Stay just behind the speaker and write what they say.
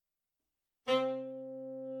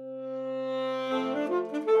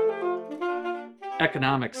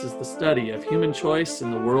Economics is the study of human choice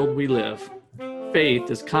in the world we live.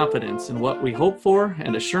 Faith is confidence in what we hope for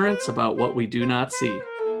and assurance about what we do not see.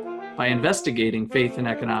 By investigating faith in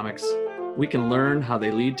economics, we can learn how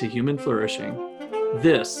they lead to human flourishing.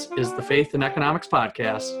 This is the Faith in Economics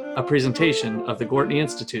Podcast, a presentation of the Gortney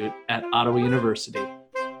Institute at Ottawa University.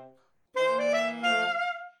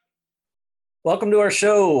 Welcome to our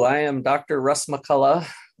show. I am Dr. Russ McCullough,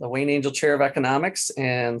 the Wayne Angell Chair of Economics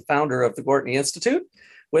and founder of the Gortney Institute.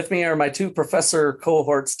 With me are my two professor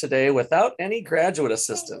cohorts today without any graduate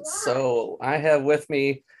assistants. So I have with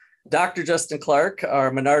me Dr. Justin Clark,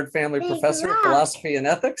 our Menard Family Professor of Philosophy and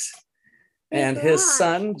Ethics, and his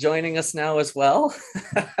son joining us now as well.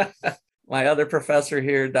 My other professor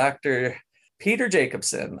here, Dr. Peter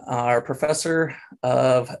Jacobson, our Professor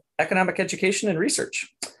of Economic Education and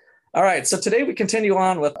Research. All right, so today we continue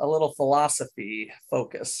on with a little philosophy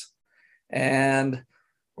focus. And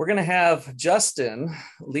we're going to have Justin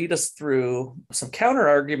lead us through some counter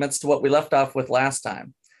arguments to what we left off with last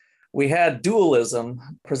time. We had dualism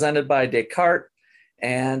presented by Descartes,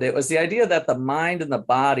 and it was the idea that the mind and the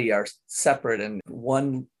body are separate and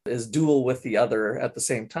one is dual with the other at the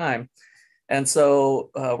same time. And so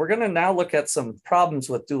we're going to now look at some problems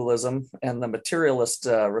with dualism and the materialist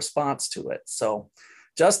response to it. So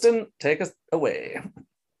Justin, take us away.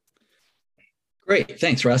 Great.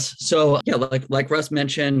 Thanks, Russ. So yeah, like Russ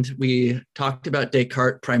mentioned, we talked about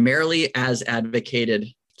Descartes primarily as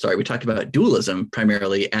we talked about dualism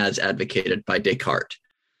primarily as advocated by Descartes.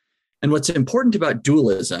 And what's important about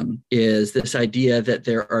dualism is this idea that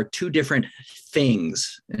there are two different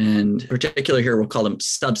things, and in particular here, we'll call them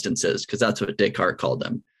substances, because that's what Descartes called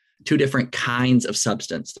them. Two different kinds of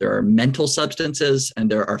substance. There are mental substances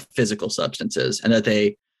and there are physical substances, and that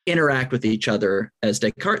they interact with each other, as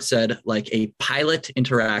Descartes said, like a pilot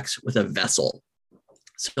interacts with a vessel.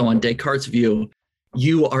 So on Descartes' view,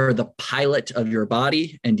 you are the pilot of your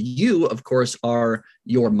body, and you, of course, are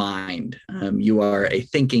your mind. You are a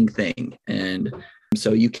thinking thing. And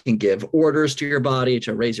so you can give orders to your body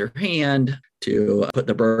to raise your hand, to put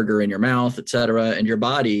the burger in your mouth, et cetera. And your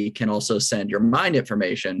body can also send your mind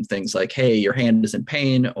information, things like, hey, your hand is in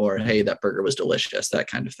pain, or hey, that burger was delicious, that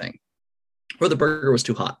kind of thing. Or the burger was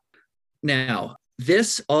too hot. Now,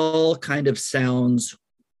 this all kind of sounds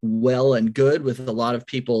well and good with a lot of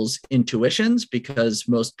people's intuitions, because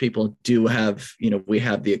most people do have, we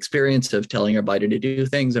have the experience of telling our body to do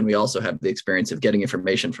things, and we also have the experience of getting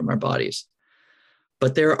information from our bodies.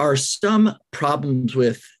 But there are some problems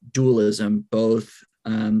with dualism, both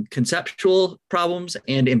conceptual problems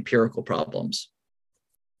and empirical problems.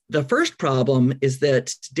 The first problem is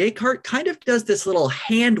that Descartes kind of does this little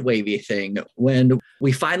hand-wavy thing when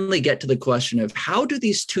we finally get to the question of how do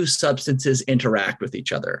these two substances interact with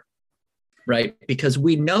each other, right? Because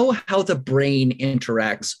we know how the brain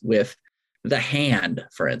interacts with the hand,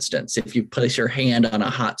 for instance. If you place your hand on a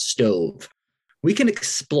hot stove, we can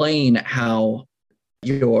explain how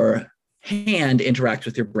your hand interacts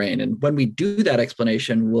with your brain. And when we do that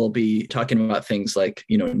explanation, we'll be talking about things like,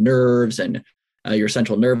 nerves and your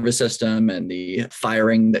central nervous system and the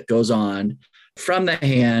firing that goes on from the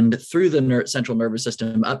hand through the central nervous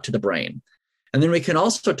system up to the brain. And then we can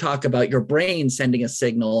also talk about your brain sending a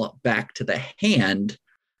signal back to the hand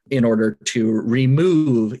in order to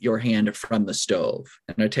remove your hand from the stove.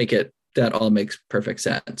 And I take it that all makes perfect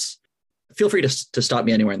sense. Feel free to stop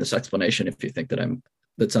me anywhere in this explanation if you think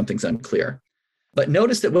that something's unclear. But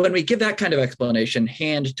notice that when we give that kind of explanation,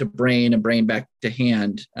 hand to brain and brain back to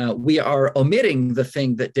hand, we are omitting the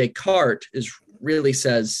thing that Descartes really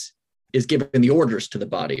says is giving the orders to the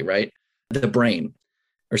body, right? The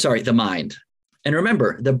mind. And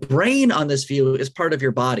remember, the brain on this view is part of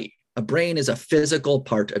your body. A brain is a physical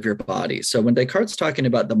part of your body. So when Descartes is talking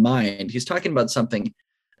about the mind, he's talking about something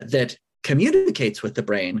that communicates with the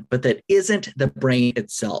brain, but that isn't the brain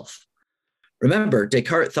itself. Remember,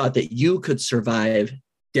 Descartes thought that you could survive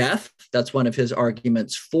death. That's one of his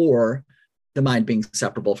arguments for the mind being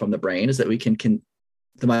separable from the brain, is that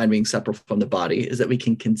the mind being separate from the body, is that we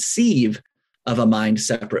can conceive of a mind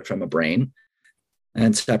separate from a brain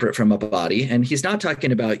and separate from a body. And he's not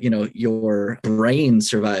talking about, your brain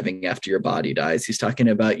surviving after your body dies. He's talking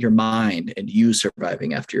about your mind and you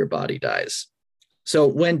surviving after your body dies. So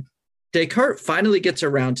when Descartes finally gets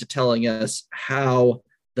around to telling us how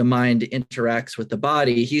the mind interacts with the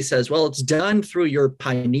body, he says, well, it's done through your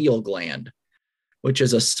pineal gland, which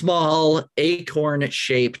is a small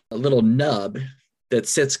acorn-shaped little nub that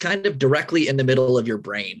sits kind of directly in the middle of your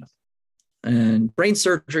brain. And brain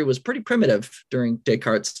surgery was pretty primitive during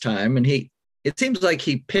Descartes' time, and he it seems like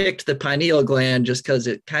he picked the pineal gland just because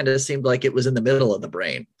it kind of seemed like it was in the middle of the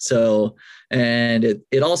brain. So, and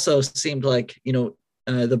it also seemed like,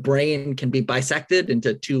 the brain can be bisected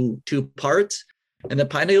into two parts. And the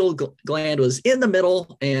pineal gland was in the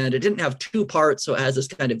middle and it didn't have two parts. So it has this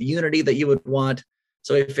kind of unity that you would want.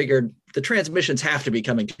 So I figured the transmissions have to be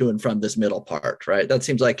coming to and from this middle part, right? That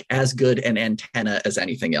seems like as good an antenna as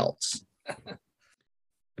anything else.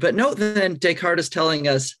 But note then, Descartes is telling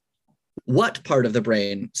us what part of the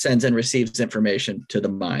brain sends and receives information to the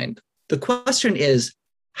mind. The question is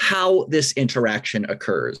how this interaction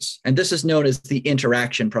occurs. And this is known as the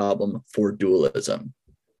interaction problem for dualism.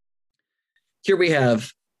 Here we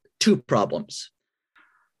have two problems.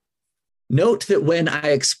 Note that when I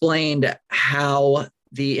explained how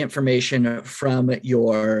the information from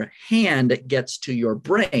your hand gets to your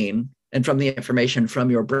brain, and from the information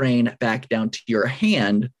from your brain back down to your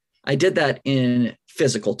hand, I did that in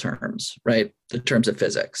physical terms, right? The terms of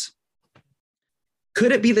physics.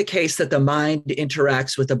 Could it be the case that the mind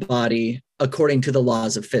interacts with the body according to the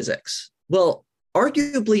laws of physics? Well,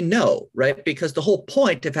 arguably no, right? Because the whole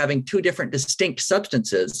point of having two different distinct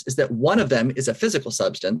substances is that one of them is a physical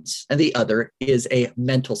substance and the other is a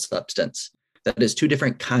mental substance. That is two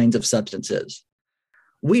different kinds of substances.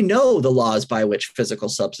 We know the laws by which physical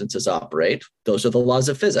substances operate. Those are the laws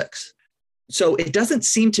of physics. So it doesn't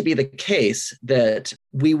seem to be the case that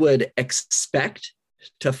we would expect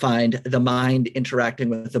to find the mind interacting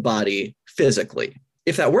with the body physically.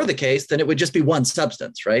 If that were the case, then it would just be one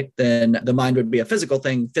substance, right? Then the mind would be a physical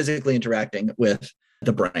thing, physically interacting with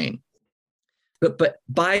the brain. But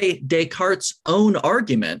by Descartes' own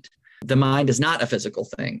argument, the mind is not a physical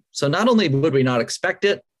thing. So not only would we not expect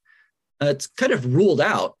it, it's kind of ruled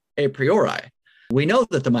out a priori. We know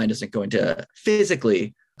that the mind isn't going to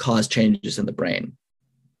physically cause changes in the brain.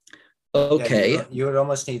 Okay. Yeah, you would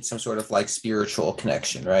almost need some sort of like spiritual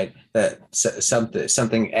connection, right? That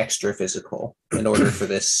something extra physical in order for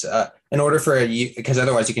this, because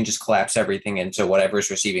otherwise you can just collapse everything into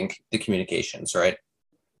whatever's receiving the communications, right?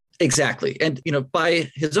 Exactly. And,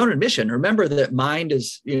 by his own admission, remember that mind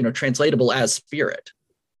is, translatable as spirit.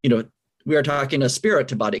 We are talking a spirit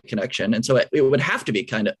to body connection. And so it would have to be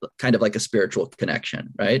kind of like a spiritual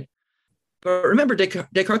connection, right? But remember,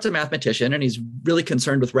 Descartes is a mathematician and he's really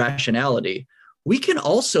concerned with rationality. We can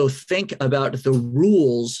also think about the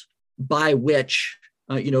rules by which,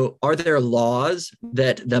 are there laws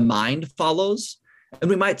that the mind follows? And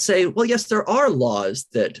we might say, well, yes, there are laws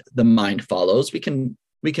that the mind follows. We can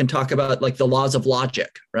talk about like the laws of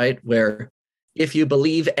logic, right? Where if you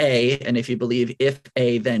believe A, and if you believe if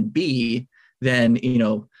A, then B, then,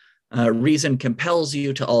 reason compels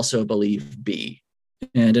you to also believe B.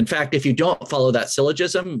 And in fact, if you don't follow that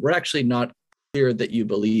syllogism, we're actually not clear that you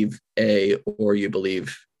believe A or you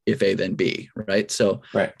believe if A, then B, right? So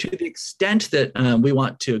right. To the extent that we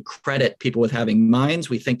want to credit people with having minds,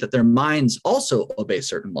 we think that their minds also obey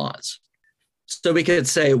certain laws. So we could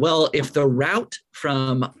say, well, if the route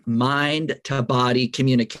from mind to body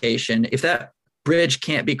communication, if that bridge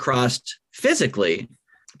can't be crossed physically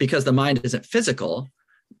because the mind isn't physical,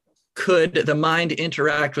 could the mind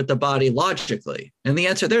interact with the body logically? And the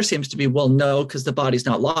answer there seems to be, well, no, because the body's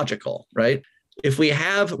not logical, right? If we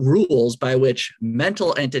have rules by which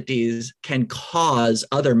mental entities can cause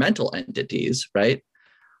other mental entities, right?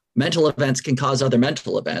 Mental events can cause other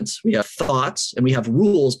mental events. We have thoughts and we have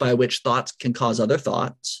rules by which thoughts can cause other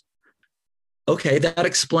thoughts. Okay, that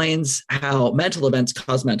explains how mental events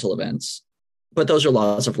cause mental events, but those are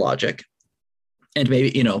laws of logic. And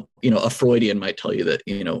maybe, a Freudian might tell you that,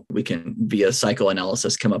 we can via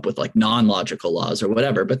psychoanalysis come up with like non-logical laws or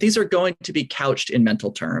whatever, but these are going to be couched in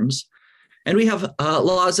mental terms. And we have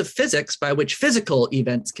laws of physics by which physical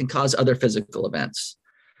events can cause other physical events.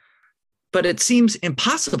 But it seems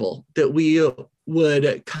impossible that we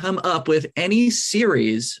would come up with any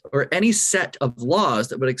series or any set of laws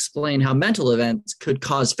that would explain how mental events could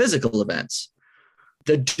cause physical events.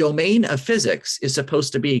 The domain of physics is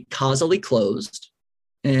supposed to be causally closed.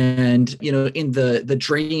 And, in the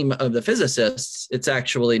dream of the physicists, it's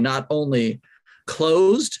actually not only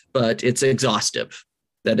closed, but it's exhaustive.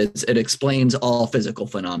 That is, it explains all physical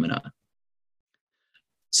phenomena.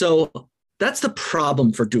 So that's the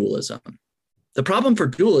problem for dualism. The problem for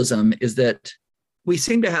dualism is that we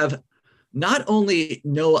seem to have not only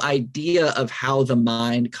no idea of how the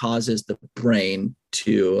mind causes the brain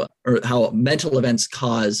or how mental events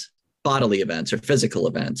cause bodily events or physical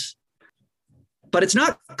events, but it's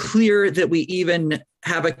not clear that we even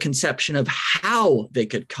have a conception of how they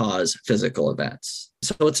could cause physical events.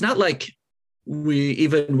 So it's not like we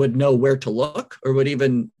even would know where to look or would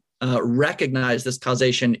even recognize this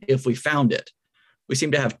causation if we found it. We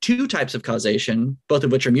seem to have two types of causation, both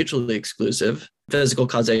of which are mutually exclusive, physical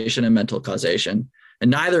causation and mental causation, and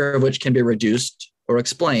neither of which can be reduced or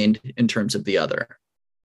explained in terms of the other.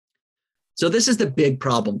 So this is the big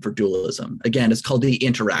problem for dualism. Again, it's called the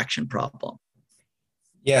interaction problem.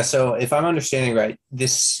 Yeah, so if I'm understanding right,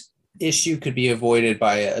 this issue could be avoided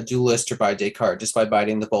by a dualist or by Descartes just by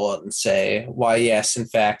biting the bullet and say, why, yes, in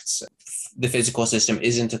fact, the physical system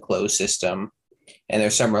isn't a closed system, and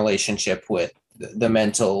there's some relationship with the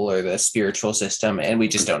mental or the spiritual system, and we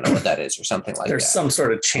just don't know what that is, or something like There's that. some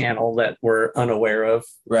sort of channel that we're unaware of.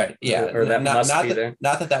 Right. Yeah. Or that must be there.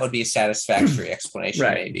 Not that would be a satisfactory explanation,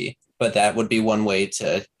 Right. maybe, but that would be one way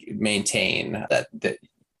to maintain that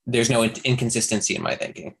there's no inconsistency in my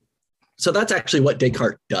thinking. So that's actually what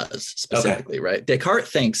Descartes does specifically, right? Descartes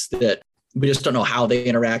thinks that we just don't know how they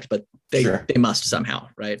interact, but they must somehow,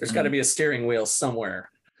 right? There's got to be a steering wheel somewhere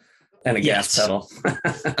and a Yes. gas pedal.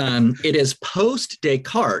 It is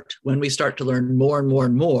post-Descartes when we start to learn more and more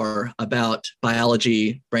and more about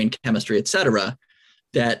biology, brain chemistry, et cetera,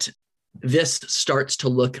 that this starts to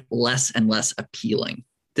look less and less appealing.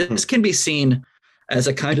 This can be seen as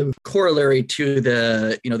a kind of corollary to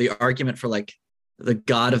the argument for like the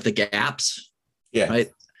God of the gaps, right?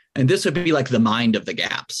 And this would be like the mind of the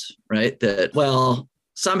gaps, right? That, well,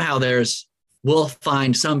 somehow we'll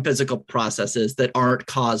find some physical processes that aren't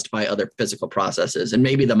caused by other physical processes, and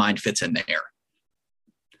maybe the mind fits in there.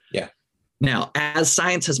 Yeah. Now, as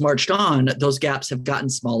science has marched on, those gaps have gotten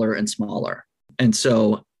smaller and smaller. And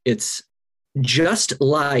so it's just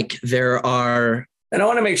like there are... And I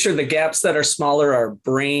want to make sure the gaps that are smaller are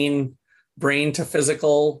brain to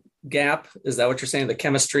physical gap. Is that what you're saying? The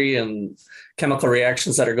chemistry and chemical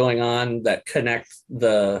reactions that are going on that connect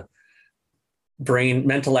the brain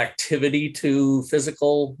mental activity to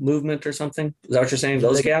physical movement or something? Is that what you're saying?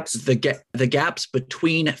 Those gaps? The gaps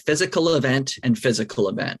between physical event and physical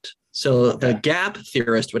event. So the gap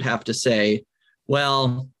theorist would have to say,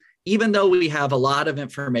 well, even though we have a lot of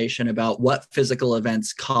information about what physical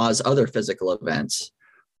events cause other physical events,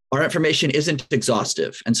 our information isn't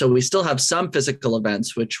exhaustive. And so we still have some physical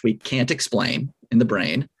events which we can't explain in the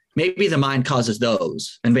brain. Maybe the mind causes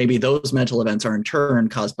those, and maybe those mental events are in turn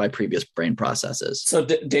caused by previous brain processes. So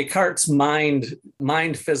Descartes'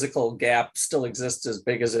 mind physical gap still exists as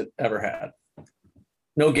big as it ever had.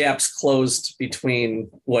 No gaps closed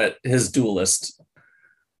between what his dualist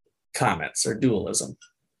comments or dualism.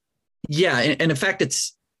 Yeah, and in fact,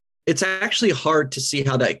 it's actually hard to see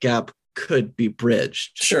how that gap could be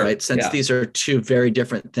bridged. Sure. Right? Since these are two very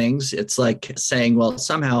different things, it's like saying, well,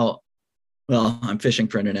 somehow, I'm fishing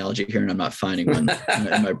for an analogy here and I'm not finding one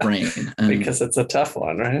in my brain. Because it's a tough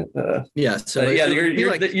one, right? Yeah. So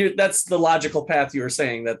that's the logical path you were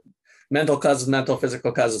saying, that mental causes mental,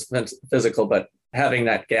 physical causes physical, but having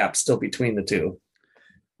that gap still between the two.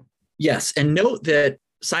 Yes. And note that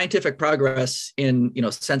scientific progress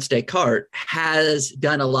since Descartes has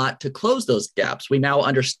done a lot to close those gaps. We now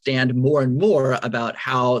understand more and more about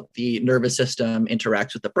how the nervous system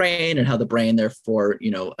interacts with the brain and how the brain therefore,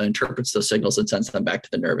 interprets those signals and sends them back to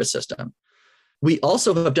the nervous system. We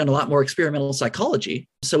also have done a lot more experimental psychology.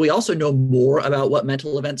 So we also know more about what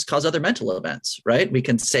mental events cause other mental events, right? We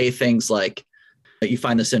can say things like, you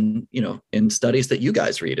find this in studies that you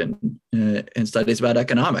guys read and in studies about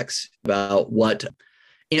economics, about what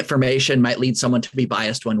information might lead someone to be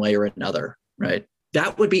biased one way or another, right?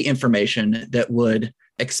 That would be information that would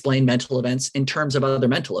explain mental events in terms of other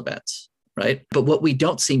mental events, right? But what we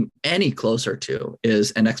don't seem any closer to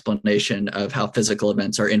is an explanation of how physical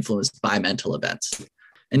events are influenced by mental events.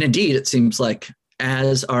 And indeed, it seems like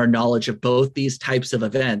as our knowledge of both these types of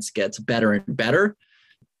events gets better and better,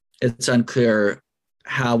 it's unclear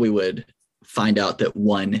how we would find out that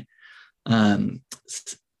one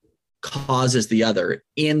causes the other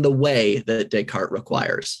in the way that Descartes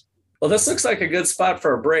requires. Well, this looks like a good spot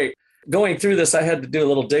for a break. Going through this, I had to do a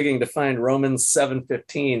little digging to find Romans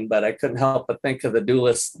 7:15, but I couldn't help but think of the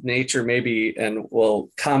dualist nature maybe, and we'll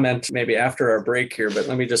comment maybe after our break here, but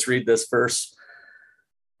let me just read this verse.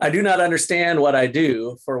 I do not understand what I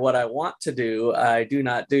do, for what I want to do, I do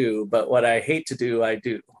not do, but what I hate to do, I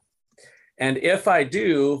do. And if I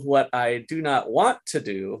do what I do not want to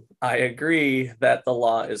do, I agree that the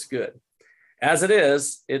law is good. As it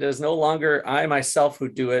is no longer I myself who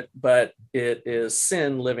do it, but it is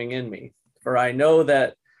sin living in me. For I know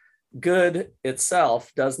that good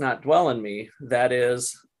itself does not dwell in me, that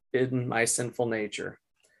is, in my sinful nature.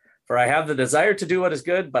 For I have the desire to do what is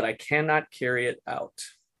good, but I cannot carry it out.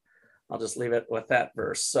 I'll just leave it with that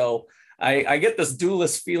verse. So I get this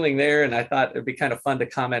dualist feeling there, and I thought it'd be kind of fun to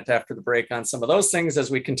comment after the break on some of those things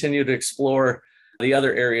as we continue to explore the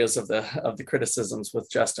other areas of the criticisms with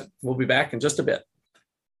Justin. We'll be back in just a bit.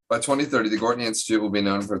 By 2030, the Gortney Institute will be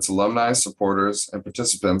known for its alumni, supporters, and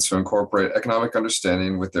participants who incorporate economic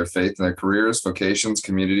understanding with their faith in their careers, vocations,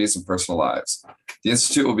 communities, and personal lives. The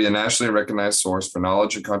Institute will be a nationally recognized source for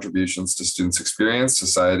knowledge and contributions to students' experience,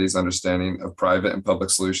 society's understanding of private and public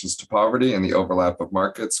solutions to poverty, and the overlap of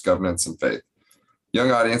markets, governance, and faith.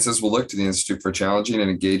 Young audiences will look to the Institute for challenging and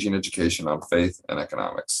engaging education on faith and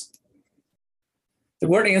economics. The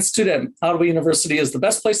Gortney Institute at Ottawa University is the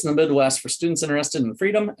best place in the Midwest for students interested in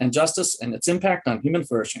freedom and justice and its impact on human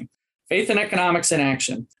flourishing. Faith and economics in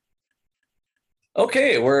action.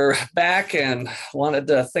 Okay, we're back and wanted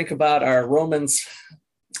to think about our Romans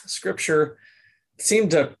scripture. It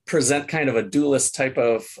seemed to present kind of a dualist type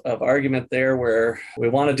of argument there where we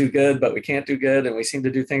want to do good, but we can't do good, and we seem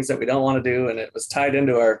to do things that we don't want to do, and it was tied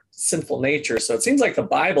into our sinful nature. So it seems like the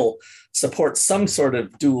Bible supports some sort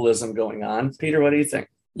of dualism going on. Peter, what do you think?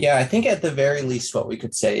 Yeah, I think at the very least what we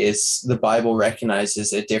could say is the Bible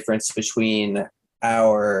recognizes a difference between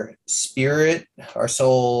our spirit, our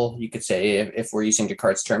soul, you could say, if we're using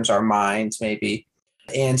Descartes' terms, our minds maybe,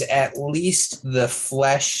 and at least the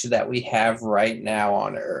flesh that we have right now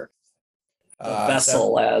on earth.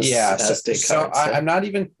 Vessel, as Descartes. So I'm not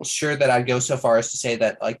even sure that I'd go so far as to say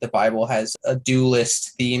that like the Bible has a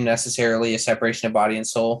dualist theme necessarily, a separation of body and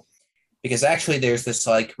soul, because actually there's this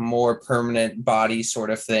like more permanent body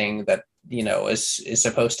sort of thing that, you know, is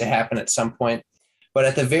supposed to happen at some point. But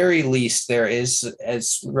at the very least, there is,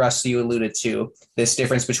 as Russ, you alluded to, this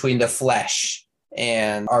difference between the flesh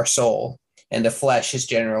and our soul. And the flesh is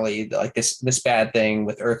generally like this bad thing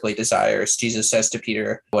with earthly desires. Jesus says to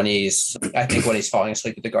Peter when he's falling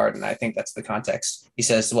asleep at the garden, I think that's the context. He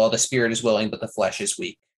says, well, the spirit is willing, but the flesh is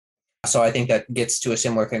weak. So I think that gets to a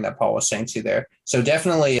similar thing that Paul was saying too there. So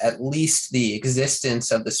definitely at least the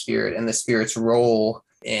existence of the spirit and the spirit's role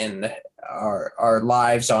in our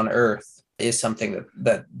lives on earth is something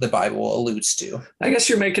that the Bible alludes to. I guess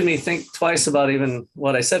you're making me think twice about even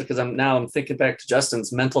what I said, because I'm thinking back to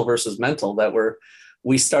Justin's mental versus mental, that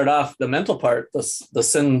we start off the mental part,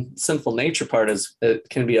 the sinful nature part it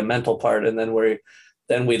can be a mental part, and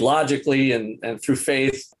then we logically and through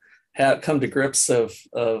faith have come to grips of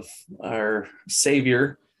our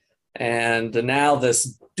Savior. And now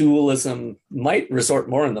this dualism might resort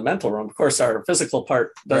more in the mental realm. Of course, our physical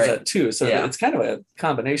part does that too. So it's kind of a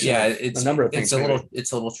combination of a number of things.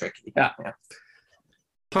 It's a little tricky. Yeah.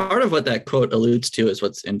 Part of what that quote alludes to is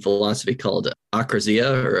what's in philosophy called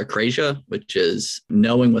akrasia or akrasia, which is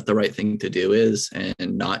knowing what the right thing to do is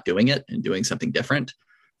and not doing it and doing something different.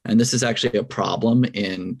 And this is actually a problem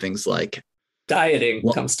in things like dieting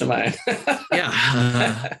comes to mind.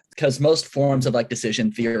 Because most forms of like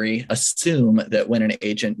decision theory assume that when an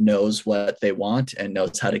agent knows what they want and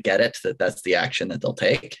knows how to get it, that's the action that they'll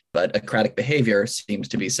take. But acratic behavior seems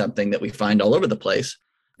to be something that we find all over the place,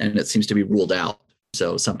 and it seems to be ruled out.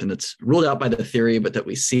 So something that's ruled out by the theory, but that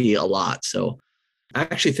we see a lot. So I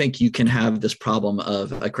actually think you can have this problem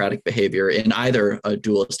of acratic behavior in either a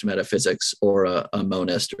dualist metaphysics or a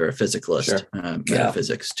monist or a physicalist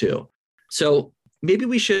metaphysics too. So maybe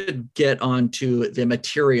we should get on to the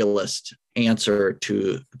materialist answer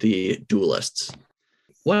to the dualists.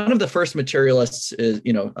 One of the first materialists is,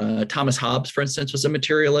 Thomas Hobbes, for instance, was a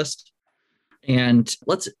materialist. And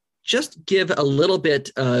let's just give a little bit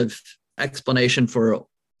of explanation for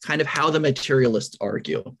kind of how the materialists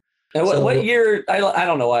argue. And what year, I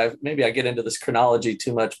don't know why, maybe I get into this chronology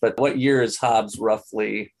too much, but what year is Hobbes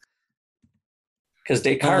roughly? Because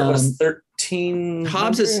Descartes was 1300?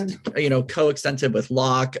 Hobbes is, coextensive with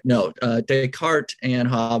Locke. No, Descartes and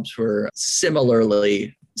Hobbes were similar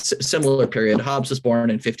period. Hobbes was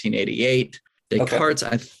born in 1588. Descartes,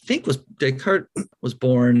 I think Descartes was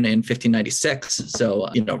born in 1596. So,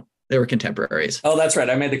 they were contemporaries. Oh, that's right.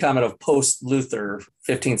 I made the comment of post-Luther.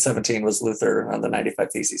 1517 was Luther on the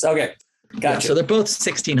 95 Theses. Okay, gotcha. Yeah, so they're both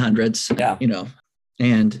 1600s. Yeah.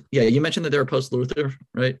 And you mentioned that they were post-Luther,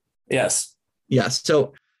 right? Yes. Yes.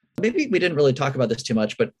 So maybe we didn't really talk about this too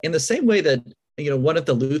much, but in the same way that, one of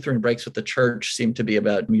the Lutheran breaks with the church seemed to be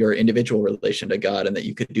about your individual relation to God and that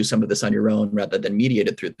you could do some of this on your own rather than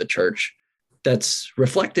mediated through the church. That's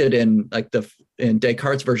reflected in in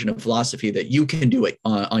Descartes' version of philosophy that you can do it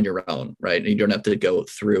on your own, right? And you don't have to go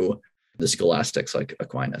through the scholastics like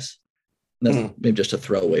Aquinas. That's maybe just a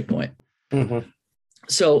throwaway point. Mm-hmm.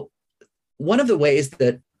 So one of the ways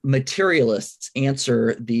that materialists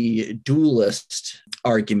answer the dualist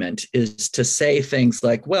argument is to say things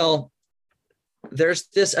like, well, there's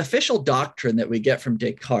this official doctrine that we get from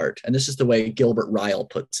Descartes, and this is the way Gilbert Ryle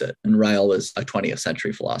puts it. And Ryle was a 20th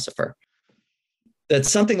century philosopher. That's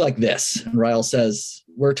something like this. And Ryle says,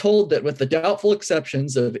 we're told that with the doubtful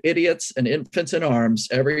exceptions of idiots and infants in arms,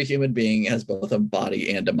 every human being has both a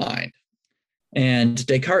body and a mind. And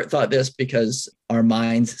Descartes thought this because our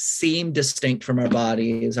minds seem distinct from our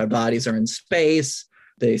bodies. Our bodies are in space.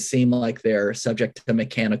 They seem like they're subject to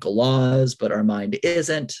mechanical laws, but our mind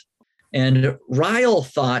isn't. And Ryle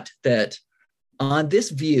thought that on this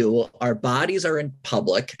view, our bodies are in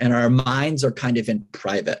public and our minds are kind of in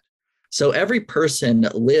private. So every person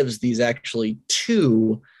lives these actually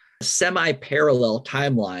two semi-parallel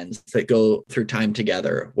timelines that go through time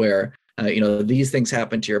together, where these things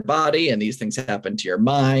happen to your body and these things happen to your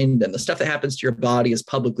mind, and the stuff that happens to your body is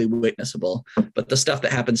publicly witnessable, but the stuff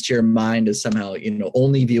that happens to your mind is somehow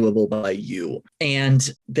only viewable by you. And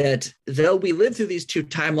that though we live through these two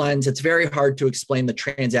timelines, it's very hard to explain the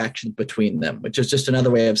transactions between them, which is just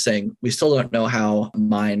another way of saying we still don't know how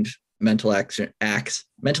mental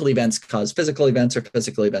events cause physical events, or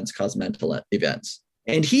physical events cause mental events.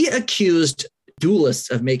 And he accused dualists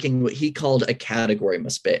of making what he called a category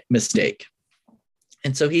mistake.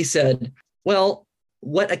 And so he said, well,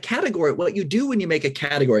 what you do when you make a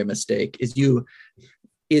category mistake is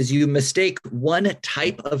you mistake one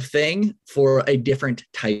type of thing for a different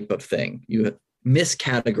type of thing. You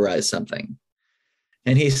miscategorize something.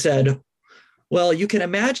 And he said, well, you can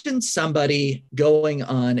imagine somebody going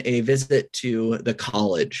on a visit to the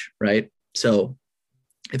college, right? So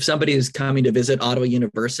if somebody is coming to visit Ottawa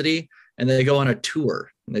University and they go on a tour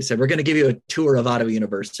and they say, we're going to give you a tour of Ottawa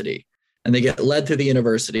University. And they get led through the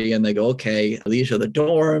university and they go, okay, these are the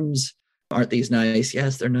dorms. Aren't these nice?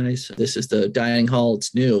 Yes, they're nice. This is the dining hall.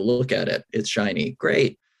 It's new. Look at it. It's shiny.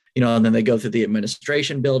 Great. And then they go through the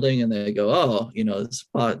administration building and they go, oh,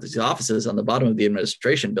 these offices on the bottom of the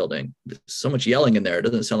administration building. There's so much yelling in there. It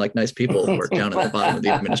doesn't sound like nice people who are down at the bottom of the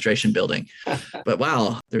administration building. But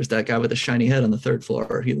wow, there's that guy with a shiny head on the third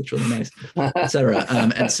floor. He looks really nice, etc.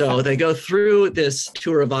 And so they go through this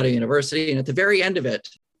tour of Ottawa University. And at the very end of it,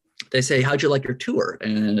 they say, how'd you like your tour?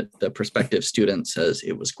 And the prospective student says,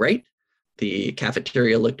 it was great. The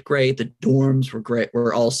cafeteria looked great. The dorms were great,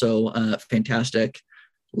 were also fantastic.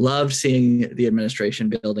 Loved seeing the administration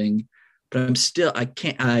building, but I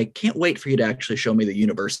can't wait for you to actually show me the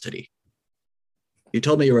university. You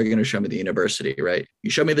told me you were going to show me the university, right? You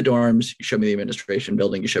showed me the dorms, you showed me the administration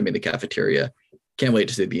building, you showed me the cafeteria. Can't wait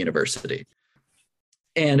to see the university.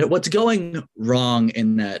 And what's going wrong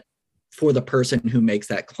in that for the person who makes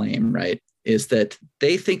that claim, right, is that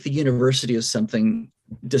they think the university is something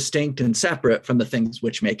distinct and separate from the things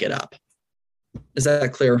which make it up. Is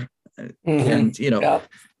that clear? Mm-hmm. And,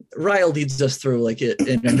 Ryle leads us through like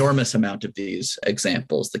an enormous amount of these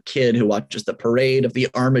examples. The kid who watches the parade of the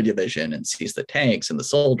Army Division and sees the tanks and the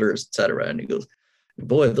soldiers, et cetera. And he goes,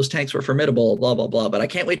 boy, those tanks were formidable, blah, blah, blah. But I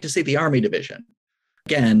can't wait to see the Army Division.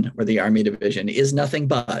 Again, where the Army Division is nothing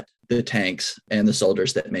but the tanks and the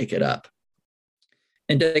soldiers that make it up.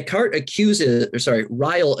 And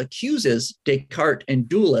Ryle accuses Descartes and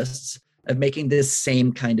dualists of making this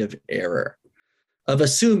same kind of error, of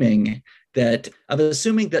assuming that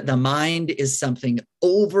the mind is something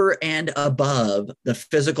over and above the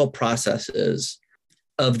physical processes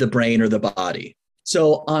of the brain or the body.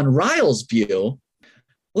 So on Ryle's view,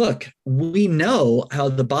 look, we know how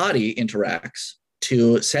the body interacts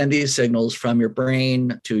to send these signals from your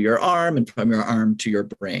brain to your arm and from your arm to your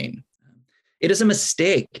brain. It is a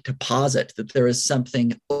mistake to posit that there is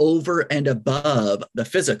something over and above the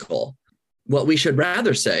physical. What we should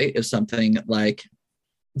rather say is something like,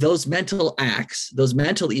 those mental acts, those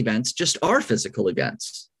mental events just are physical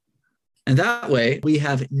events. And that way we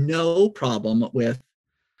have no problem with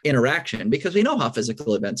interaction because we know how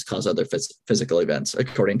physical events cause other physical events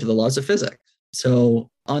according to the laws of physics. So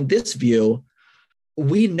on this view,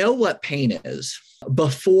 we know what pain is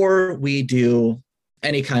before we do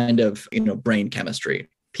any kind of brain chemistry.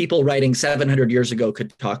 People writing 700 years ago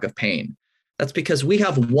could talk of pain. That's because we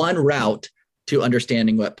have one route to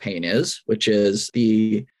understanding what pain is, which is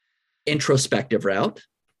the introspective route,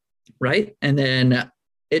 right? And then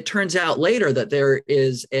it turns out later that there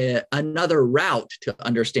is another route to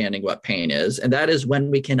understanding what pain is, and that is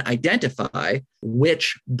when we can identify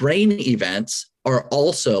which brain events are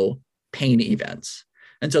also pain events.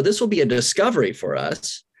 And so this will be a discovery for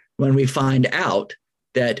us when we find out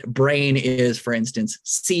that brain is, for instance,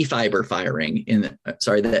 C fiber firing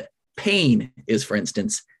that pain is, for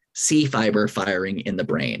instance, C fiber firing in the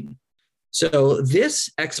brain. So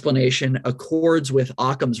this explanation accords with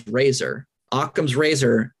Occam's razor. Occam's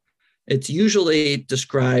razor It's usually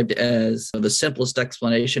described as the simplest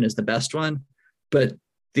explanation is the best one, but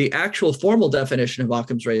the actual formal definition of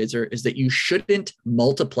Occam's razor is that you shouldn't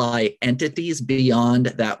multiply entities beyond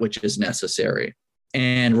that which is necessary.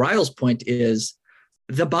 And Ryle's point is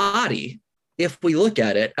the body, if we look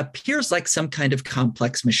at it, appears like some kind of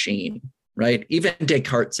complex machine, right? Even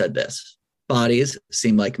Descartes said this. Bodies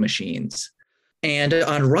seem like machines. And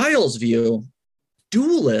on Ryle's view,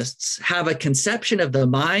 dualists have a conception of the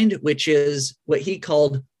mind, which is what he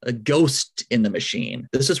called a ghost in the machine.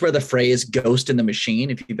 This is where the phrase ghost in the machine,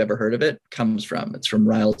 if you've ever heard of it, comes from. It's from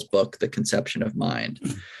Ryle's book, The Conception of Mind.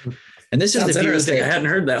 And this Sounds is the interesting. view I hadn't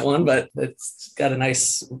heard that one, but it's got a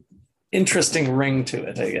nice, interesting ring to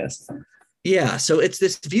it, I guess. Yeah. So it's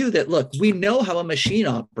this view that, look, we know how a machine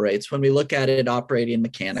operates when we look at it operating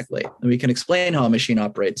mechanically. And we can explain how a machine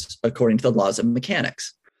operates according to the laws of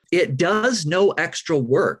mechanics. It does no extra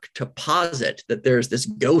work to posit that there's this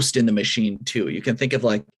ghost in the machine too. You can think of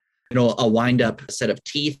like, a wind up set of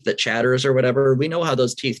teeth that chatters or whatever. We know how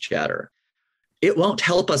those teeth chatter. It won't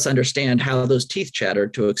help us understand how those teeth chatter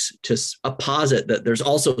to posit that there's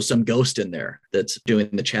also some ghost in there that's doing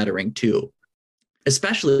the chattering too,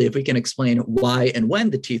 especially if we can explain why and when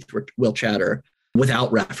the teeth will chatter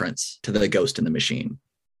without reference to the ghost in the machine.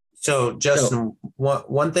 So Justin,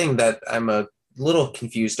 one thing that I'm a little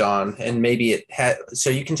confused on, and maybe it had, so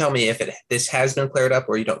you can tell me if this has been cleared up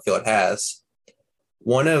or you don't feel it has.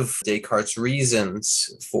 One of Descartes'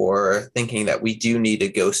 reasons for thinking that we do need a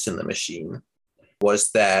ghost in the machine was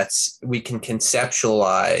that we can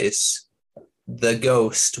conceptualize the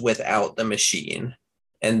ghost without the machine.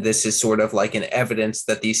 And this is sort of like an evidence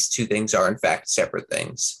that these two things are in fact separate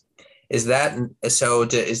things. Is that so?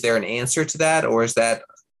 Is there an answer to that, or is that?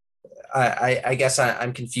 I guess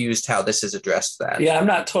I'm confused how this is addressed that. Yeah, I'm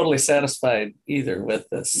not totally satisfied either with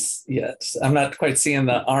this yet. I'm not quite seeing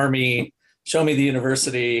the army, show me the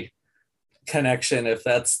university connection if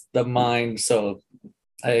that's the mind. So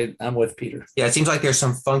I'm with Peter. Yeah, it seems like there's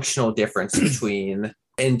some functional difference between,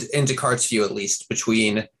 in Descartes' view at least,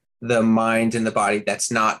 between the mind and the body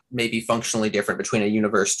that's not maybe functionally different between a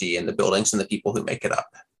university and the buildings and the people who make it up.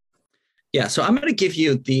 Yeah, so I'm going to give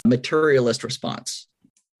you the materialist response.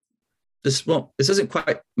 This isn't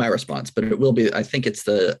quite my response, but it will be. I think it's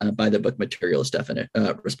the by the book materialist definite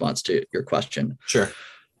response to your question. Sure.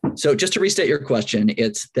 So just to restate your question,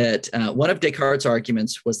 it's that one of Descartes'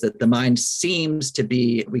 arguments was that the mind seems to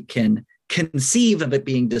be, we can conceive of it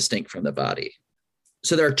being distinct from the body.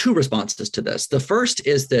 So there are two responses to this. The first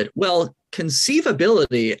is that, well,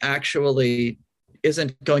 conceivability actually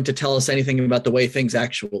isn't going to tell us anything about the way things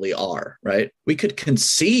actually are, right? We could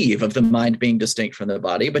conceive of the mind being distinct from the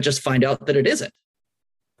body, but just find out that it isn't.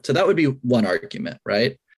 So that would be one argument,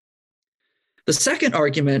 right? The second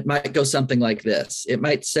argument might go something like this. It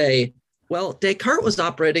might say, well, Descartes was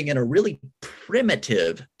operating in a really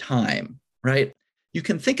primitive time, right? You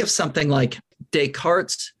can think of something like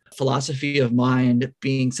Descartes' philosophy of mind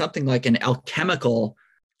being something like an alchemical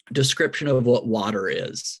description of what water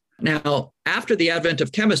is. Now, after the advent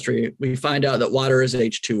of chemistry, we find out that water is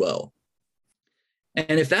H2O.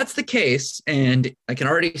 And if that's the case, and I can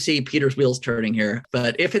already see Peter's wheels turning here,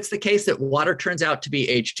 but if it's the case that water turns out to be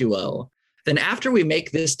H2O, then after we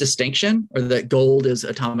make this distinction, or that gold is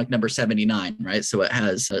atomic number 79, right? So it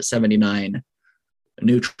has 79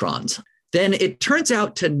 neutrons. Then it turns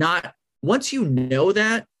out to not, once you know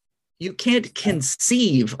that, you can't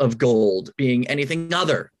conceive of gold being anything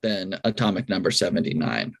other than atomic number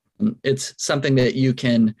 79. It's something that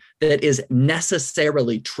that is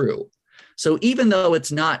necessarily true. So even though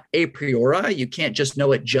it's not a priori, you can't just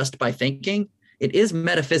know it just by thinking, it is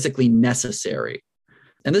metaphysically necessary.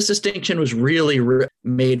 And this distinction was really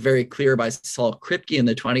made very clear by Saul Kripke in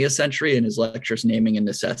the 20th century in his lectures, Naming and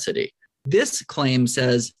Necessity. This claim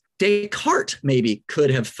says Descartes maybe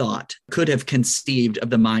could have conceived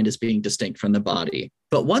of the mind as being distinct from the body.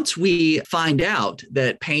 But once we find out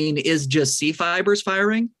that pain is just C fibers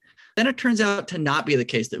firing, then it turns out to not be the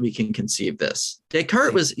case that we can conceive this.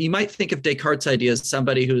 Descartes you might think of Descartes' idea as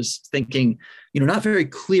somebody who's thinking, not very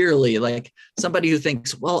clearly, like somebody who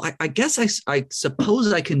thinks, well, I guess I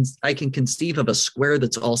suppose I can conceive of a square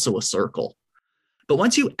that's also a circle. But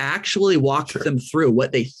once you actually walk them through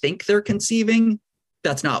what they think they're conceiving,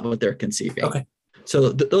 that's not what they're conceiving. Okay.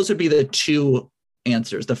 So those would be the two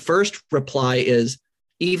answers. The first reply is,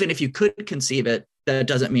 even if you could conceive it, that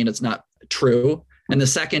doesn't mean it's not true. And the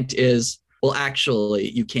second is, well, actually,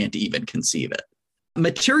 you can't even conceive it.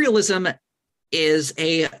 Materialism is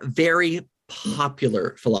a very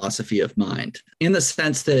popular philosophy of mind in the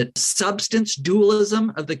sense that substance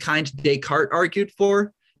dualism of the kind Descartes argued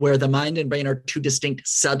for where the mind and brain are two distinct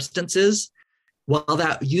substances. While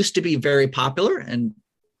that used to be very popular, and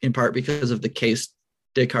in part because of the case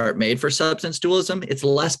Descartes made for substance dualism, it's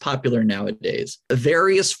less popular nowadays.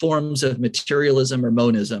 Various forms of materialism or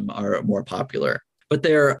monism are more popular. But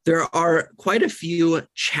there are quite a few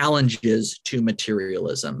challenges to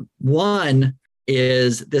materialism. One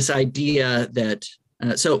is this idea that,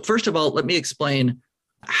 so first of all, let me explain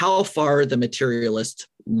how far the materialists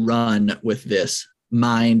run with this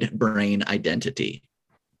mind-brain identity.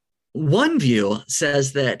 One view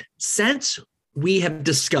says that since we have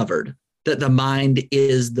discovered that the mind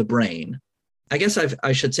is the brain, I guess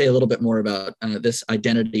I should say a little bit more about this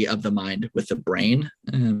identity of the mind with the brain.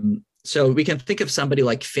 So we can think of somebody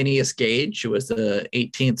like Phineas Gage, who was the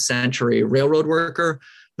 18th century railroad worker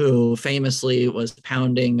who famously was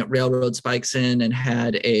pounding railroad spikes in and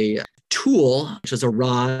had a tool, which is a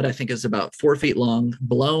rod, I think is about 4 feet long,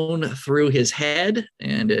 blown through his head,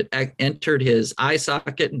 and it entered his eye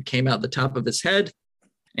socket and came out the top of his head.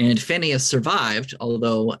 And Phineas survived,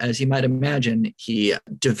 although, as you might imagine, he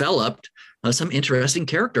developed some interesting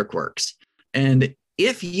character quirks. And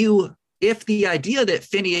if the idea that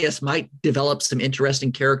Phineas might develop some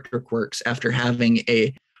interesting character quirks after having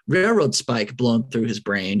a railroad spike blown through his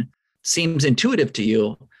brain seems intuitive to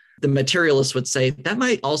you, the materialist would say that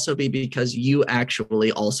might also be because you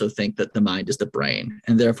actually also think that the mind is the brain,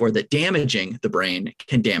 and therefore that damaging the brain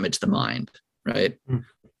can damage the mind, right? Mm.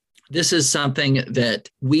 This is something that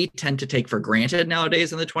we tend to take for granted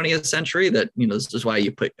nowadays in the 20th century, that, this is why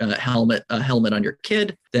you put a helmet on your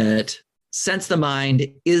kid, that since the mind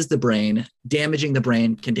is the brain, damaging the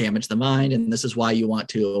brain can damage the mind. And this is why you want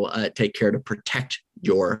to take care to protect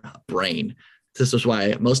your brain. This is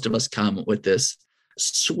why most of us come with this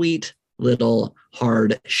sweet little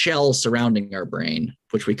hard shell surrounding our brain,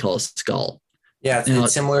 which we call a skull. Yeah,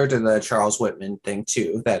 it's similar to the Charles Whitman thing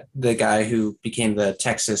too, that the guy who became the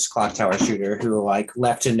Texas clock tower shooter who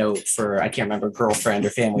left a note for, I can't remember, girlfriend or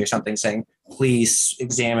family or something, saying, please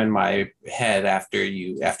examine my head after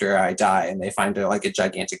I die. And they find a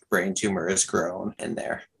gigantic brain tumor has grown in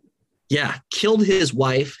there. Yeah, killed his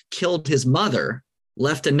wife, killed his mother,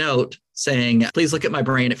 left a note saying, please look at my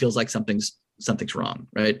brain. It feels like something's wrong,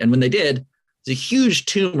 right? And when they did, there's a huge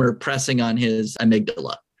tumor pressing on his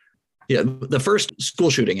amygdala. Yeah, the first school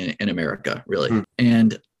shooting in America, really. Mm.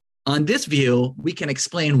 And on this view, we can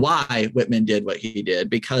explain why Whitman did what he did,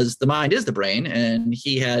 because the mind is the brain, and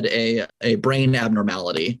he had a brain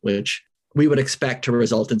abnormality, which we would expect to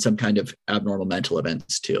result in some kind of abnormal mental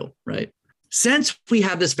events too, right? Since we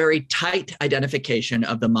have this very tight identification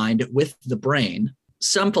of the mind with the brain,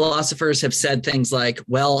 some philosophers have said things like,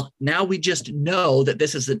 well, now we just know that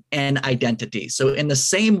this is an identity. So in the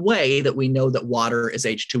same way that we know that water is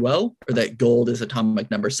H2O or that gold is atomic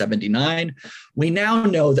number 79, we now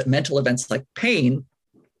know that mental events like pain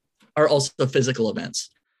are also physical events.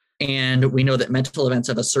 And we know that mental events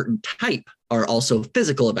of a certain type are also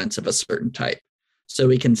physical events of a certain type. So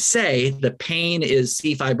we can say that pain is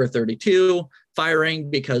C fiber 32 firing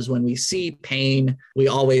because when we see pain, we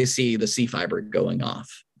always see the C fiber going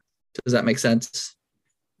off. Does that make sense?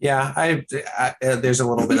 Yeah, I there's a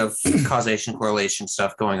little bit of causation correlation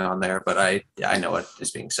stuff going on there, but I know what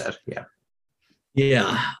is being said. Yeah.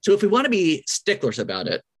 Yeah. So if we want to be sticklers about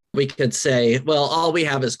it, we could say, well, all we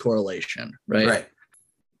have is correlation, right? Right.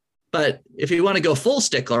 But if you want to go full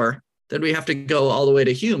stickler, then we have to go all the way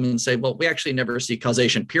to Hume and say, well, we actually never see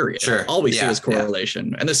causation, period. Sure. All we see is correlation.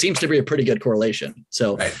 Yeah. And this seems to be a pretty good correlation.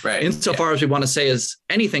 So insofar as we want to say is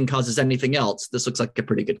anything causes anything else, this looks like a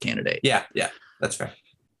pretty good candidate. Yeah, that's fair.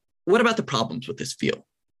 What about the problems with this view?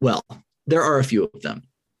 Well, there are a few of them.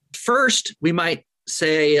 First, we might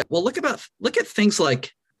say, well, look at things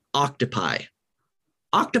like octopi.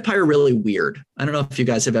 Octopi are really weird. I don't know if you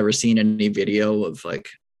guys have ever seen any video of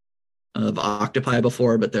octopi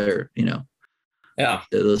before, but they're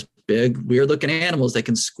those big weird looking animals. They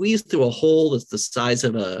can squeeze through a hole that's the size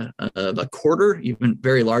of a quarter. Even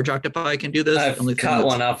very large octopi can do this. I've caught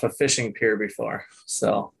one off a fishing pier before.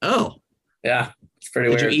 So yeah, it's pretty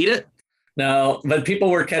weird. Did you eat it? No, but people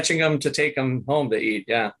were catching them to take them home to eat.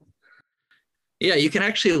 Yeah, you can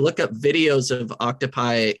actually look up videos of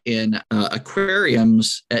octopi in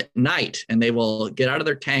aquariums at night, and they will get out of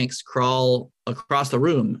their tanks, crawl across the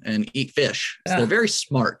room, and eat fish. So they're very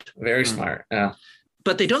smart. Very smart, yeah.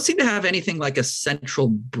 But they don't seem to have anything like a central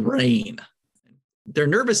brain. Their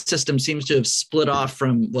nervous system seems to have split off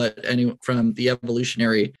from the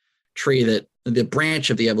evolutionary tree, that the branch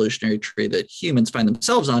of the evolutionary tree that humans find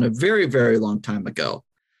themselves on a very, very long time ago.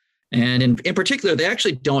 And in particular, they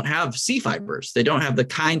actually don't have C fibers. They don't have the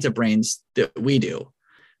kinds of brains that we do.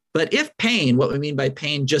 But if pain, what we mean by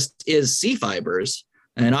pain just is C fibers,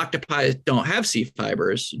 and octopi don't have C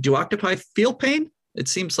fibers, do octopi feel pain? It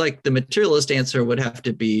seems like the materialist answer would have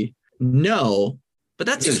to be no, but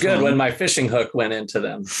that's Which is good when my fishing hook went into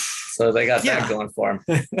them. So they got that going for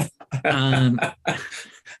them.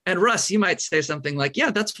 And Russ, you might say something like, yeah,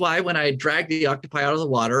 that's why when I dragged the octopi out of the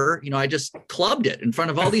water, I just clubbed it in front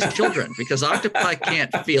of all these children because octopi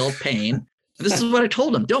can't feel pain. This is what I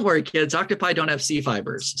told them. Don't worry, kids. Octopi don't have C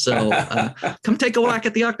fibers. So come take a whack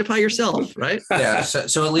at the octopi yourself, right? Yeah.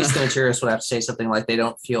 So at least the materialists would have to say something like they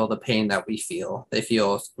don't feel the pain that we feel.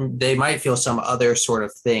 They might feel some other sort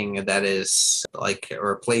of thing that is like a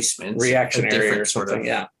replacement. Reactionary or something.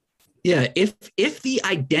 Yeah. Yeah. If the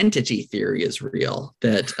identity theory is real,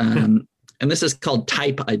 that and this is called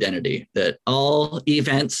type identity, that all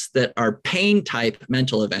events that are pain type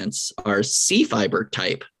mental events are C fiber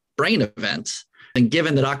type brain events. And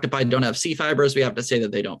given that octopi don't have C fibers, we have to say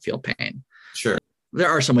that they don't feel pain. Sure. There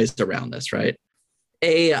are some ways around this, right?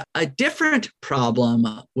 A different problem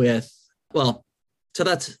with, so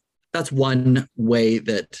that's one way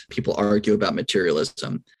that people argue about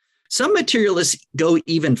materialism. Some materialists go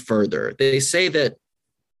even further. They say that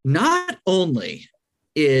not only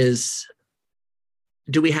do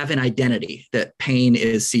we have an identity that pain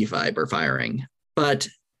is C fiber firing, but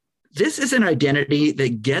this is an identity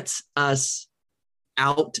that gets us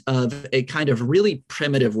out of a kind of really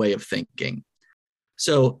primitive way of thinking.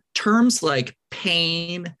 So terms like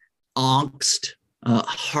pain, angst,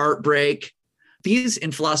 heartbreak, these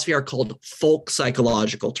in philosophy are called folk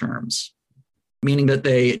psychological terms, meaning that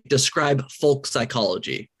they describe folk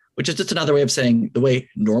psychology, which is just another way of saying the way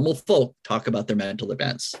normal folk talk about their mental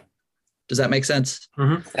events. Does that make sense?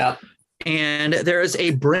 Mm-hmm. Yeah. And there is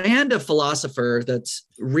a brand of philosopher that's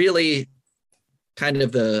really kind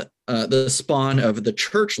of the spawn of the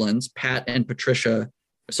Churchlands, Patricia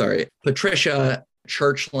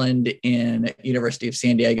Churchland in University of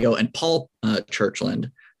San Diego and Paul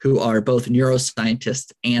Churchland, who are both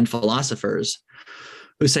neuroscientists and philosophers,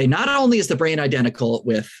 who say not only is the brain identical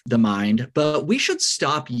with the mind, but we should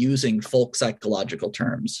stop using folk psychological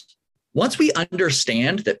terms. Once we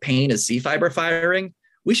understand that pain is C fiber firing,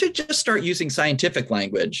 we should just start using scientific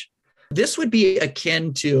language. This would be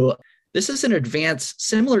akin to, this is an advance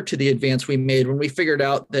similar to the advance we made when we figured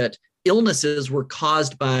out that illnesses were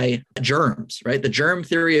caused by germs, right? The germ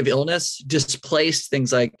theory of illness displaced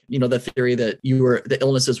things like, the theory that the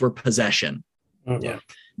illnesses were possession. Yeah.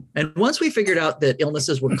 And once we figured out that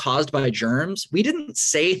illnesses were caused by germs, we didn't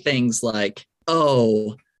say things like,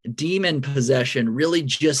 oh, demon possession really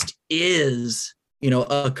just is, a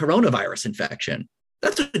coronavirus infection.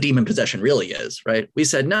 That's what a demon possession really is, right? We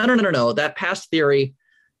said, no. That past theory,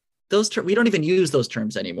 we don't even use those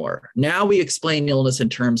terms anymore. Now we explain illness in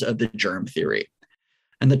terms of the germ theory.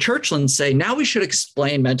 And the Churchlands say, now we should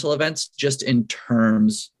explain mental events just in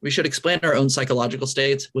terms. We should explain our own psychological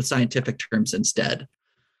states with scientific terms instead.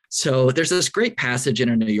 So there's this great passage in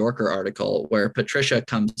a New Yorker article where Patricia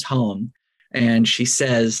comes home and she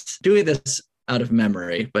says, doing this out of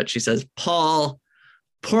memory, but she says, Paul,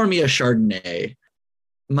 pour me a Chardonnay.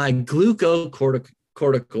 My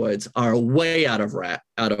glucocorticoids are way out of whack.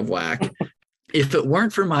 If it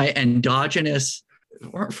weren't for my endogenous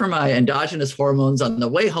hormones on the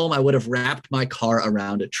way home, I would have wrapped my car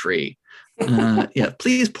around a tree.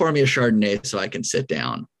 Please pour me a Chardonnay so I can sit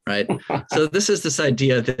down. Right. So this is this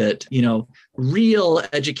idea that, real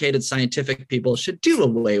educated scientific people should do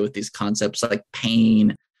away with these concepts like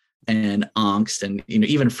pain and angst and,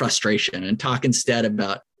 even frustration, and talk instead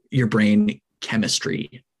about your brain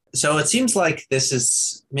chemistry. So it seems like this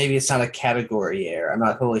is, maybe it's not a category error, I'm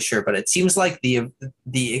not totally sure, but it seems like the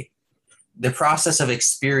process of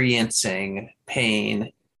experiencing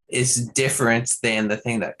pain is different than the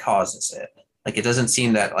thing that causes it. Like, it doesn't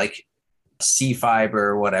seem that like C fiber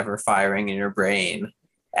or whatever firing in your brain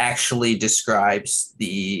actually describes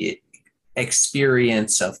the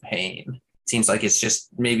experience of pain. It seems like it's just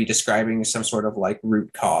maybe describing some sort of like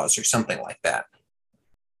root cause or something like that.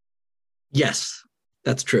 Yes,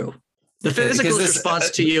 that's true. The physical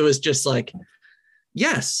response to you is just like,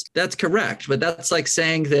 yes, that's correct. But that's like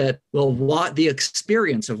saying that, the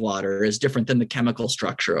experience of water is different than the chemical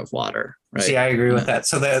structure of water. Right? See, I agree with that.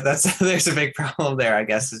 So there's a big problem there, I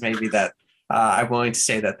guess, is maybe that I'm willing to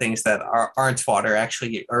say that things that aren't water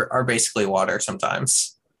actually are basically water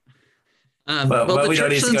sometimes. But we don't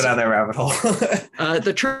need to go down that rabbit hole.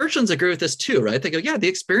 The Churchlands agree with this too, right? They go, the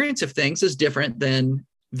experience of things is different than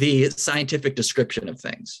the scientific description of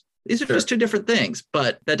things. These are just two different things,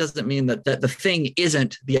 but that doesn't mean that the thing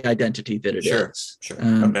isn't the identity that it is. Sure.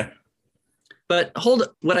 Okay. But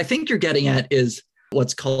what I think you're getting at is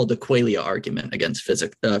what's called the qualia argument against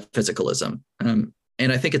physicalism. And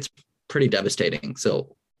I think it's pretty devastating.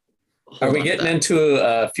 So are we getting into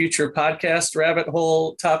a future podcast rabbit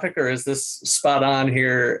hole topic, or is this spot on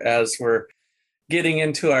here as we're getting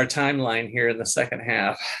into our timeline here in the second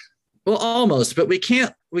half? Well, almost, but we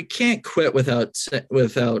can't quit we can't quit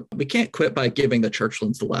by giving the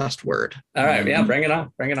Churchlands the last word. All right. Yeah. Bring it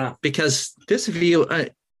on. Because this view,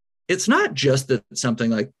 it's not just that something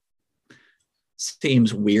like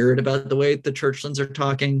seems weird about the way the Churchlands are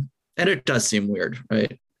talking, and it does seem weird,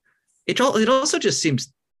 right? It also just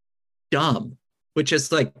seems dumb, which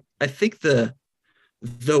is like, I think the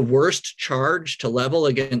worst charge to level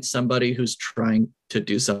against somebody who's trying to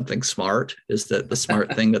do something smart is that the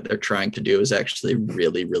smart thing that they're trying to do is actually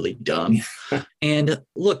really, really dumb. And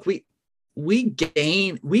look, we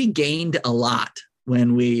gained a lot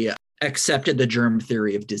when we accepted the germ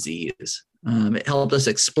theory of disease. It helped us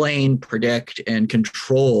explain, predict, and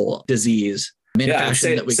control disease.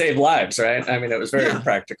 Save lives, right? I mean, it was very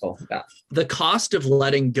practical. Yeah. The cost of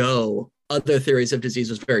letting go other theories of disease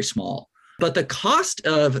was very small. But the cost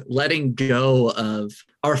of letting go of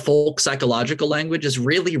our folk psychological language is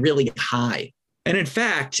really, really high. And in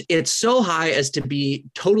fact, it's so high as to be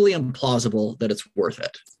totally implausible that it's worth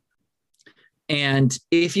it. And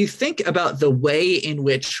if you think about the way in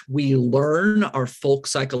which we learn our folk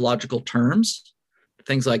psychological terms,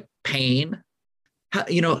 things like pain,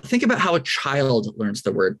 think about how a child learns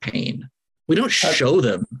the word pain. We don't show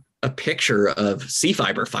them a picture of C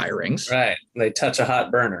fiber firings. Right. They touch a hot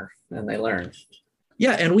burner and they learn.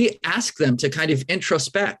 Yeah. And we ask them to kind of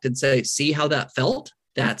introspect and say, see how that felt?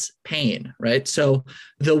 That's pain, right? So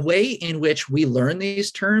the way in which we learn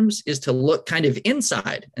these terms is to look kind of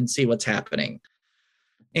inside and see what's happening.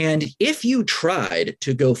 And if you tried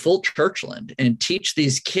to go full Churchland and teach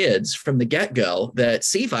these kids from the get-go that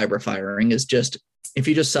C fiber firing is just, if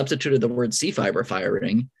you just substituted the word C fiber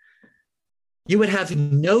firing, you would have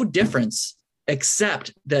no difference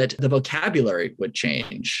except that the vocabulary would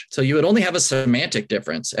change. So you would only have a semantic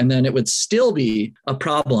difference, and then it would still be a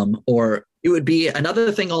problem, or it would be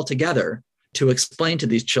another thing altogether to explain to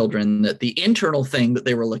these children that the internal thing that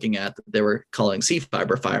they were looking at, that they were calling C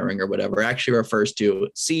fiber firing or whatever, actually refers to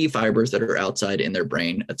C fibers that are outside in their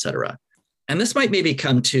brain, et cetera. And this might maybe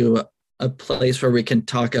come to a place where we can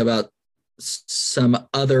talk about some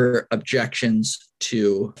other objections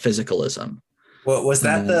to physicalism. What was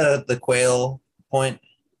that the quail point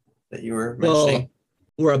that you were mentioning? Well,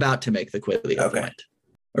 we're about to make the qualia point.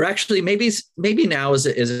 Or actually, maybe now is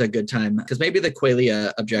a good time, because maybe the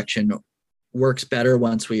qualia objection works better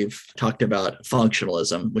once we've talked about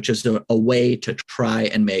functionalism, which is a way to try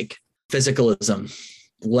and make physicalism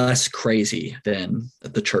less crazy than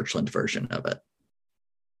the Churchland version of it.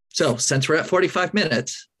 So since we're at 45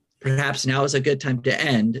 minutes, perhaps now is a good time to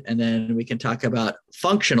end, and then we can talk about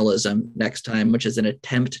functionalism next time, which is an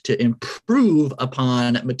attempt to improve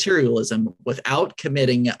upon materialism without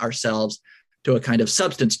committing ourselves to a kind of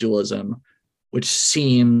substance dualism, which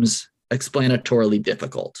seems explanatorily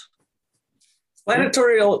difficult.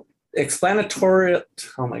 Explanatory.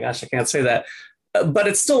 Oh my gosh, I can't say that. But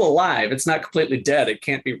it's still alive. It's not completely dead. It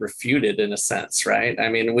can't be refuted in a sense, right? I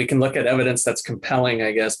mean, we can look at evidence that's compelling,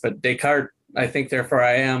 I guess, but Descartes, I think, therefore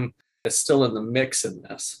I am, is still in the mix in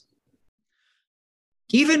this.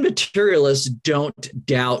 Even materialists don't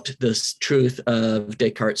doubt the truth of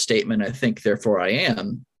Descartes' statement, I think, therefore I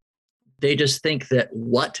am. They just think that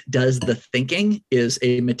what does the thinking is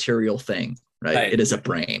a material thing, right? It is a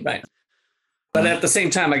brain. Right. But at the same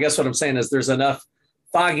time, I guess what I'm saying is there's enough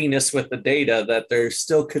fogginess with the data that there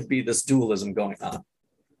still could be this dualism going on.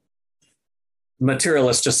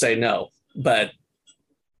 Materialists just say no, but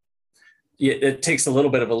it takes a little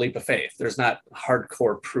bit of a leap of faith. There's not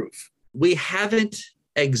hardcore proof. We haven't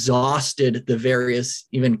exhausted the various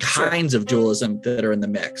even kinds of dualism that are in the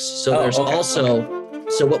mix. So there's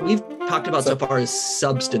so what we've talked about so far is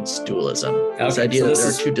substance dualism. This idea that there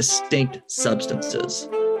are two distinct substances.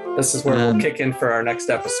 This is where we'll kick in for our next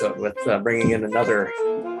episode with bringing in another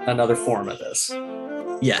form of this.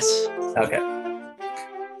 Yes. Okay.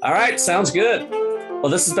 All right. Sounds good. Well,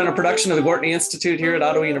 this has been a production of the Gortney Institute here at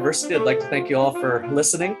Ottawa University. I'd like to thank you all for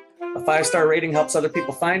listening. A 5-star rating helps other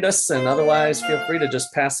people find us, and otherwise feel free to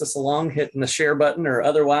just pass this along, hitting the share button or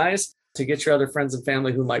otherwise to get your other friends and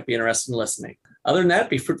family who might be interested in listening. Other than that,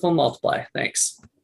 be fruitful and multiply. Thanks.